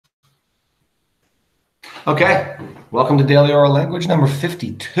Okay, welcome to Daily Oral Language number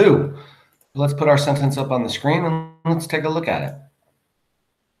 52. Let's put our sentence up on the screen and let's take a look at it.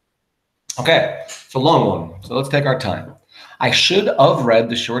 Okay, it's a long one, so let's take our time. I should have read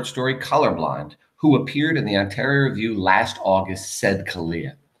the short story Colorblind, who appeared in the Ontario Review last August, said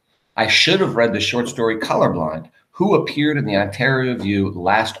Kalia. I should have read the short story Colorblind, who appeared in the Ontario Review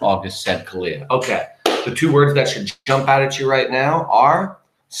last August, said Kalia. Okay, the two words that should jump out at you right now are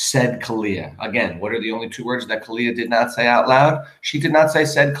said Kalia. Again, what are the only two words that Kalia did not say out loud? She did not say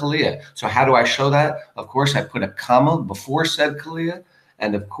said Kalia. So how do I show that? Of course, I put a comma before said Kalia.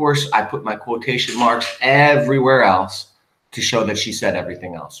 And of course, I put my quotation marks everywhere else to show that she said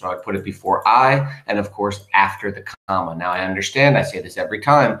everything else. So I put it before I, and of course, after the comma. Now, I understand, I say this every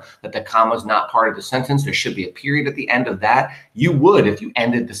time, that the comma is not part of the sentence. There should be a period at the end of that. You would if you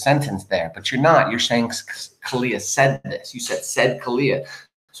ended the sentence there, but you're not. You're saying Kalia said this. You said Kalia.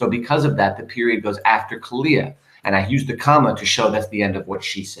 So because of that, the period goes after Kalia. And I use the comma to show that's the end of what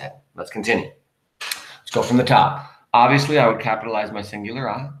she said. Let's continue. Let's go from the top. Obviously, I would capitalize my singular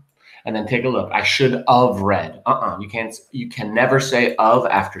I. And then take a look. I should have read. You can never say of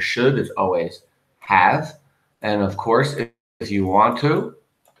after should. It's always have. And of course, if you want to,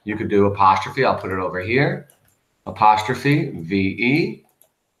 you could do apostrophe. I'll put it over here. Apostrophe VE.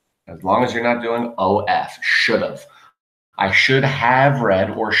 As long as you're not doing OF. Should have. I should have read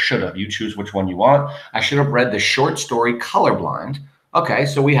or should have. You choose which one you want. I should have read the short story Colorblind. Okay,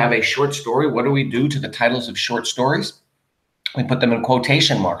 so we have a short story. What do we do to the titles of short stories? We put them in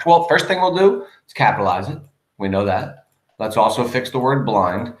quotation marks. Well, first thing we'll do is capitalize it. We know that. Let's also fix the word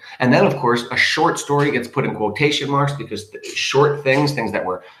blind. And then, of course, a short story gets put in quotation marks because short things that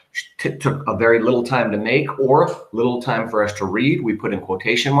were took a very little time to make or little time for us to read, we put in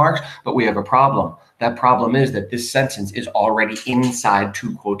quotation marks, but we have a problem. That problem is that this sentence is already inside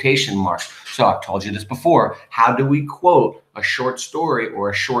two quotation marks. So I've told you this before. How do we quote a short story or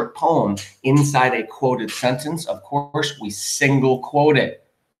a short poem inside a quoted sentence? Of course, we single quote it.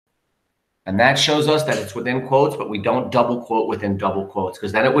 And that shows us that it's within quotes, but we don't double quote within double quotes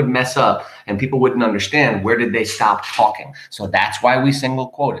because then it would mess up and people wouldn't understand where did they stop talking. So that's why we single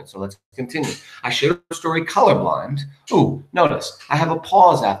quote it. So let's continue. I should have story Colorblind. Ooh, notice I have a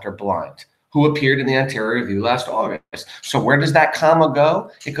pause after blind, who appeared in the Ontario Review last August. So where does that comma go?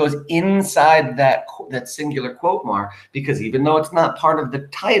 It goes inside that singular quote mark because even though it's not part of the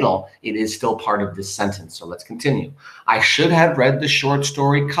title, it is still part of this sentence. So let's continue. I should have read the short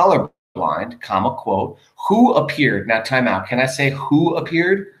story Colorblind, comma, quote, who appeared. Now, time out. Can I say who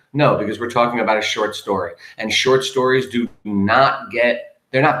appeared? No, because we're talking about a short story. And short stories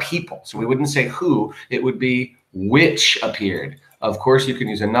they're not people. So we wouldn't say who. It would be which appeared. Of course, you can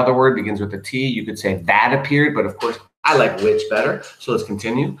use another word, begins with a T. You could say that appeared, but of course, I like which better. So let's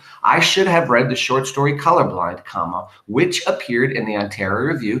continue. I should have read the short story Colorblind, comma, which appeared in the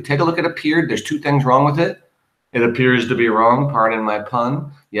Ontario Review. Take a look at appeared. There's two things wrong with it. It appears to be wrong, pardon my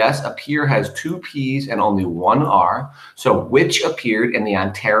pun. Yes, appear has two P's and only one R. So which appeared in the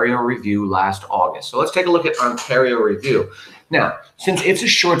Ontario Review last August. So let's take a look at Ontario Review. Now, since it's a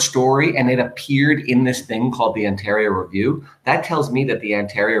short story and it appeared in this thing called the Ontario Review, that tells me that the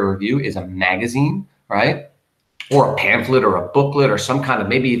Ontario Review is a magazine, right? Or a pamphlet or a booklet or some kind of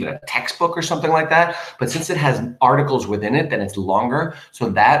maybe even a textbook or something like that. But since it has articles within it, then it's longer. So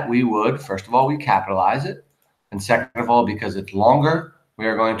that we would, first of all, we capitalize it. And second of all, because it's longer, we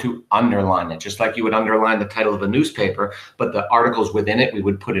are going to underline it, just like you would underline the title of a newspaper, but the articles within it, we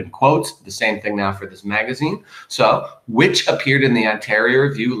would put in quotes. The same thing now for this magazine. So, which appeared in the Ontario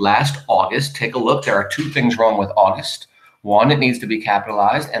Review last August. Take a look. There are two things wrong with August. One, it needs to be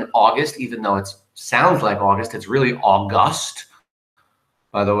capitalized. And August, even though it sounds like August, it's really August.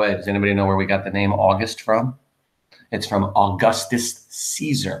 By the way, does anybody know where we got the name August from? It's from Augustus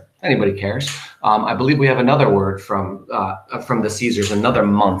Caesar. Anybody cares? I believe we have another word from the Caesars, another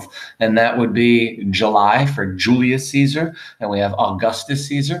month, and that would be July for Julius Caesar, and we have Augustus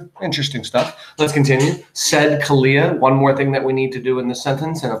Caesar. Interesting stuff. Let's continue. Said Kalia, one more thing that we need to do in the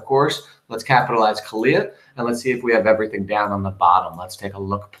sentence, and of course, let's capitalize Kalia, and let's see if we have everything down on the bottom. Let's take a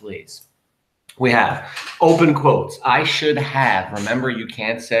look, please. We have open quotes. I should have. Remember, you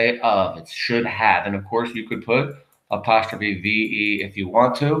can't say of. It's should have, and of course, you could put apostrophe VE if you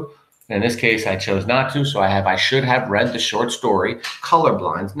want to. In this case, I chose not to, so I should have read the short story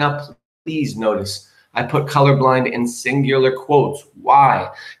Colorblind. Now, please notice I put colorblind in singular quotes. Why?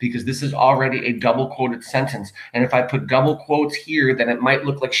 Because this is already a double quoted sentence. And if I put double quotes here, then it might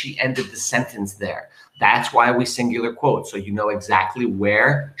look like she ended the sentence there. That's why we singular quote. So you know exactly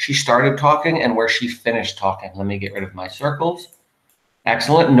where she started talking and where she finished talking. Let me get rid of my circles.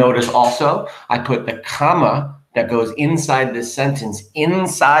 Excellent. Notice also, I put the comma that goes inside this sentence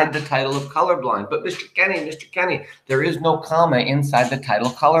inside the title of Colorblind. But Mr. Kenny, there is no comma inside the title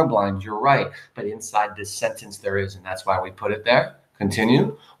Colorblind. You're right. But inside this sentence, there is, and that's why we put it there.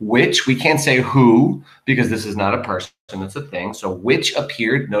 Continue. Which, we can't say who because this is not a person, it's a thing. So which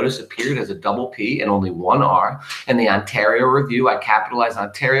appeared, notice appeared as a double P and only one R. And the Ontario Review, I capitalize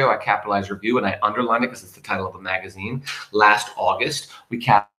Ontario, I capitalize Review, and I underline it because it's the title of a magazine. Last August, we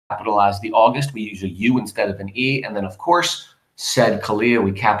capitalize the August. We use a U instead of an E. And then, of course, said Kalia,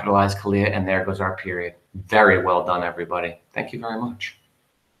 we capitalize Kalia, and there goes our period. Very well done, everybody. Thank you very much.